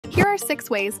are 6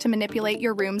 ways to manipulate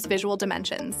your room's visual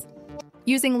dimensions.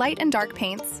 Using light and dark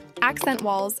paints, accent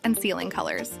walls, and ceiling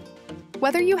colors.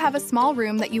 Whether you have a small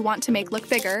room that you want to make look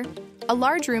bigger, a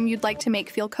large room you'd like to make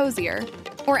feel cozier,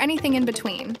 or anything in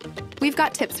between, we've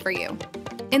got tips for you.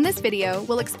 In this video,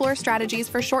 we'll explore strategies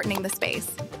for shortening the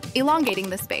space, elongating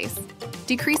the space,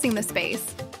 decreasing the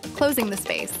space, closing the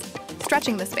space,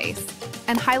 stretching the space,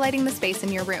 and highlighting the space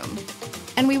in your room.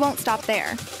 And we won't stop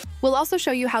there. We'll also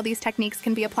show you how these techniques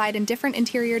can be applied in different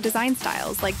interior design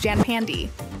styles like Japandi,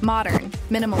 modern,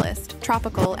 minimalist,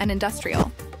 tropical, and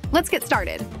industrial. Let's get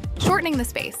started. Shortening the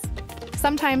space.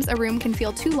 Sometimes a room can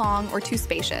feel too long or too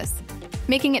spacious,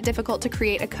 making it difficult to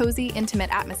create a cozy,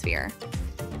 intimate atmosphere.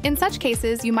 In such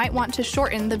cases, you might want to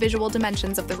shorten the visual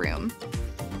dimensions of the room.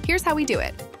 Here's how we do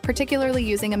it, particularly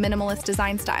using a minimalist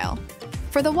design style.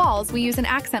 For the walls, we use an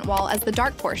accent wall as the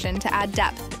dark portion to add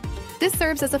depth. This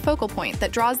serves as a focal point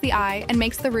that draws the eye and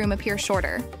makes the room appear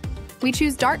shorter. We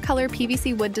choose dark color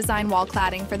PVC wood design wall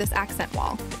cladding for this accent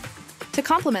wall. To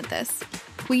complement this,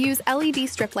 we use LED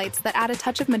strip lights that add a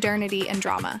touch of modernity and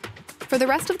drama. For the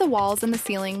rest of the walls and the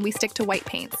ceiling, we stick to white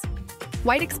paints.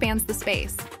 White expands the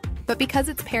space, but because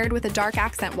it's paired with a dark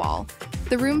accent wall,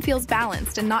 the room feels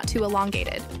balanced and not too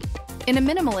elongated. In a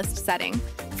minimalist setting,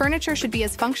 furniture should be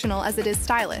as functional as it is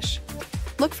stylish.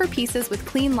 Look for pieces with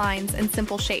clean lines and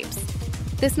simple shapes.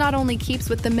 This not only keeps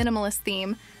with the minimalist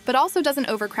theme, but also doesn't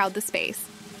overcrowd the space,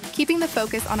 keeping the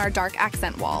focus on our dark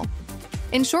accent wall.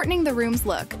 In shortening the room's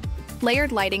look,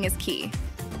 layered lighting is key.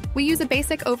 We use a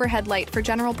basic overhead light for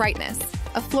general brightness,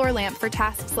 a floor lamp for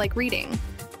tasks like reading,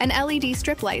 and LED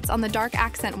strip lights on the dark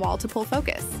accent wall to pull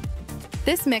focus.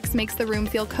 This mix makes the room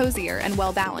feel cozier and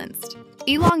well-balanced.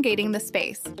 Elongating the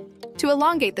space. To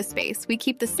elongate the space, we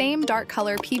keep the same dark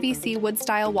color PVC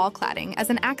wood-style wall cladding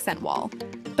as an accent wall,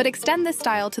 but extend this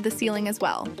style to the ceiling as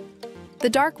well. The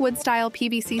dark wood-style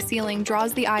PVC ceiling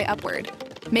draws the eye upward,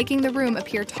 making the room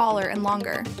appear taller and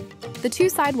longer. The 2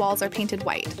 side walls are painted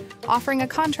white, offering a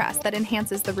contrast that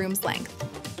enhances the room's length.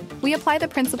 We apply the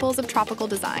principles of tropical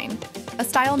design, a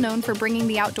style known for bringing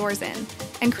the outdoors in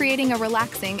and creating a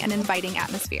relaxing and inviting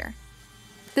atmosphere.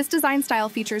 This design style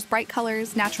features bright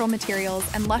colors, natural materials,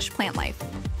 and lush plant life,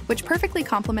 which perfectly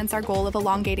complements our goal of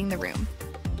elongating the room.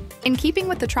 In keeping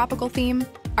with the tropical theme,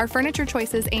 our furniture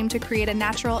choices aim to create a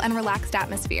natural and relaxed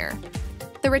atmosphere.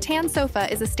 The rattan sofa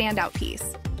is a standout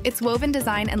piece. Its woven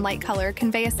design and light color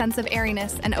convey a sense of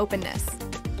airiness and openness.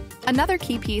 Another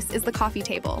key piece is the coffee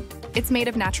table. It's made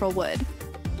of natural wood.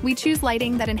 We choose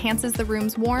lighting that enhances the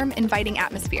room's warm, inviting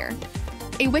atmosphere.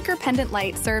 A wicker pendant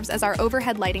light serves as our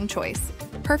overhead lighting choice,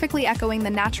 perfectly echoing the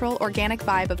natural, organic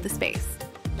vibe of the space.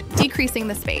 Decreasing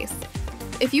the space.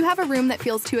 If you have a room that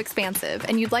feels too expansive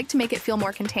and you'd like to make it feel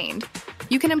more contained,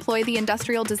 you can employ the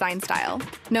industrial design style,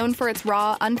 known for its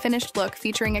raw, unfinished look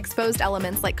featuring exposed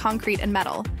elements like concrete and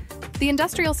metal. The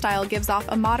industrial style gives off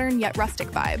a modern yet rustic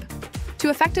vibe. To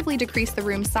effectively decrease the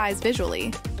room's size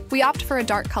visually, we opt for a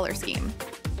dark color scheme.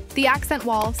 The accent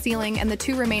wall, ceiling, and the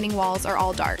 2 remaining walls are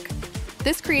all dark.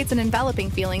 This creates an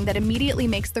enveloping feeling that immediately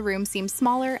makes the room seem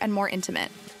smaller and more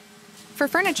intimate. For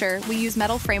furniture, we use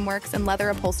metal frameworks and leather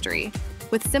upholstery,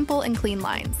 with simple and clean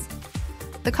lines.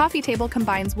 The coffee table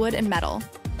combines wood and metal,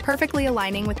 perfectly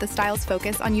aligning with the style's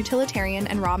focus on utilitarian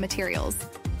and raw materials.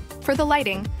 For the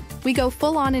lighting, we go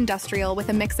full-on industrial with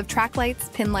a mix of track lights,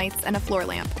 pin lights, and a floor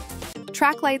lamp.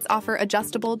 Track lights offer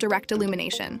adjustable, direct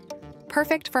illumination,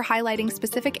 perfect for highlighting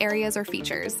specific areas or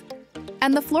features.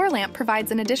 And the floor lamp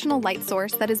provides an additional light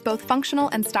source that is both functional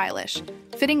and stylish,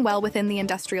 fitting well within the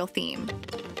industrial theme.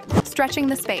 Stretching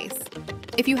the space.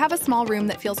 If you have a small room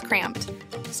that feels cramped,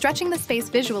 stretching the space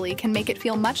visually can make it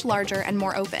feel much larger and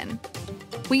more open.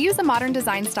 We use a modern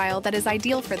design style that is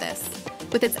ideal for this,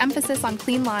 with its emphasis on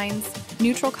clean lines,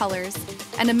 neutral colors,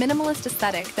 and a minimalist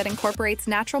aesthetic that incorporates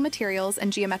natural materials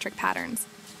and geometric patterns.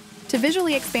 To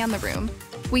visually expand the room,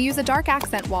 we use a dark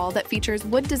accent wall that features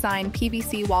wood design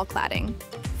PVC wall cladding,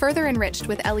 further enriched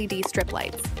with LED strip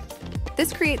lights.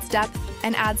 This creates depth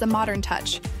and adds a modern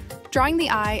touch, drawing the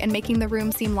eye and making the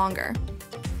room seem longer.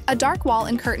 A dark wall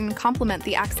and curtain complement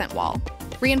the accent wall,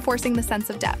 reinforcing the sense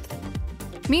of depth.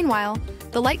 Meanwhile,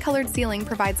 the light-colored ceiling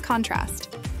provides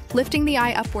contrast, lifting the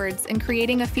eye upwards and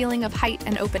creating a feeling of height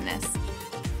and openness.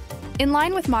 In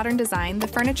line with modern design, the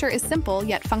furniture is simple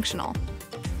yet functional.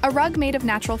 A rug made of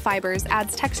natural fibers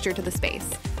adds texture to the space.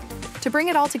 To bring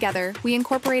it all together, we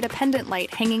incorporate a pendant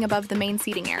light hanging above the main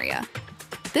seating area.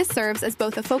 This serves as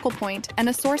both a focal point and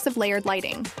a source of layered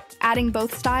lighting, adding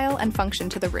both style and function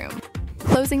to the room.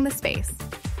 Closing the space.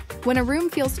 When a room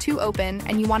feels too open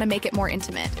and you want to make it more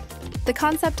intimate, the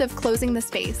concept of closing the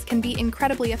space can be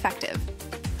incredibly effective.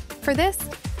 For this,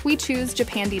 We choose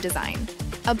Japandi design,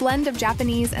 a blend of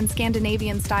Japanese and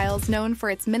Scandinavian styles known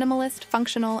for its minimalist,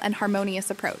 functional, and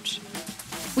harmonious approach.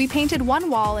 We painted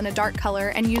one wall in a dark color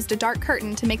and used a dark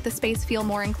curtain to make the space feel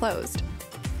more enclosed.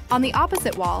 On the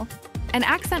opposite wall, an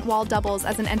accent wall doubles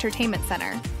as an entertainment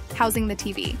center, housing the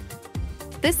TV.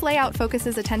 This layout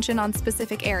focuses attention on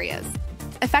specific areas,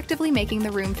 effectively making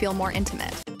the room feel more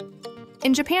intimate.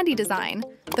 In Japandi design,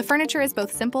 the furniture is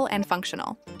both simple and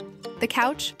functional. The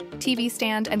couch, TV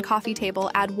stand, and coffee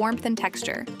table add warmth and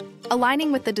texture,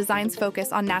 aligning with the design's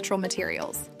focus on natural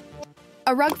materials.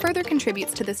 A rug further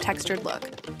contributes to this textured look.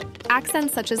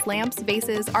 Accents such as lamps,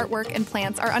 vases, artwork, and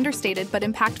plants are understated but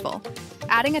impactful,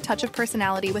 adding a touch of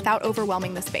personality without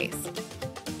overwhelming the space.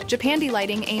 Japandi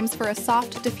lighting aims for a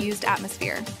soft, diffused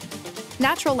atmosphere.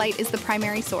 Natural light is the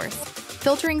primary source,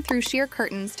 filtering through sheer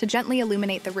curtains to gently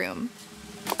illuminate the room.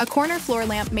 A corner floor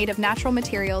lamp made of natural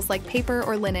materials like paper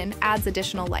or linen adds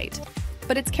additional light,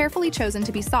 but it's carefully chosen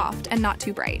to be soft and not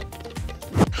too bright.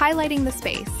 Highlighting the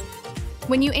space.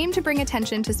 When you aim to bring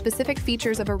attention to specific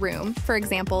features of a room, for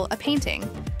example, a painting,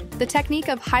 the technique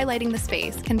of highlighting the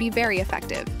space can be very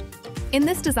effective. In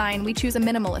this design, we choose a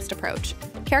minimalist approach,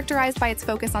 characterized by its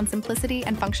focus on simplicity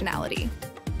and functionality.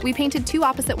 We painted two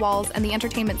opposite walls and the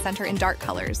entertainment center in dark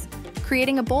colors,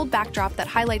 creating a bold backdrop that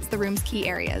highlights the room's key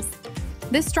areas.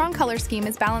 This strong color scheme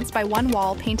is balanced by one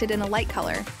wall painted in a light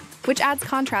color, which adds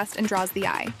contrast and draws the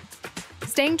eye.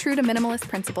 Staying true to minimalist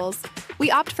principles,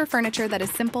 we opt for furniture that is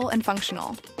simple and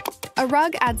functional. A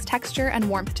rug adds texture and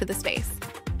warmth to the space.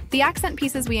 The accent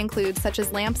pieces we include, such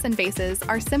as lamps and vases,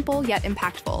 are simple yet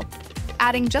impactful,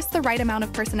 adding just the right amount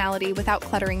of personality without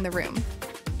cluttering the room.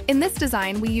 In this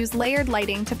design, we use layered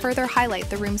lighting to further highlight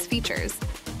the room's features.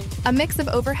 A mix of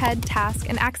overhead, task,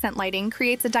 and accent lighting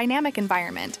creates a dynamic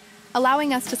environment,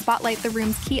 allowing us to spotlight the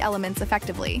room's key elements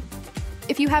effectively.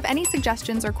 If you have any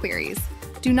suggestions or queries,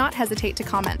 do not hesitate to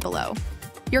comment below.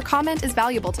 Your comment is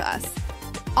valuable to us.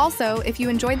 Also, if you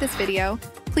enjoyed this video,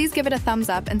 please give it a thumbs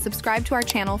up and subscribe to our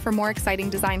channel for more exciting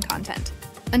design content.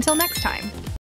 Until next time!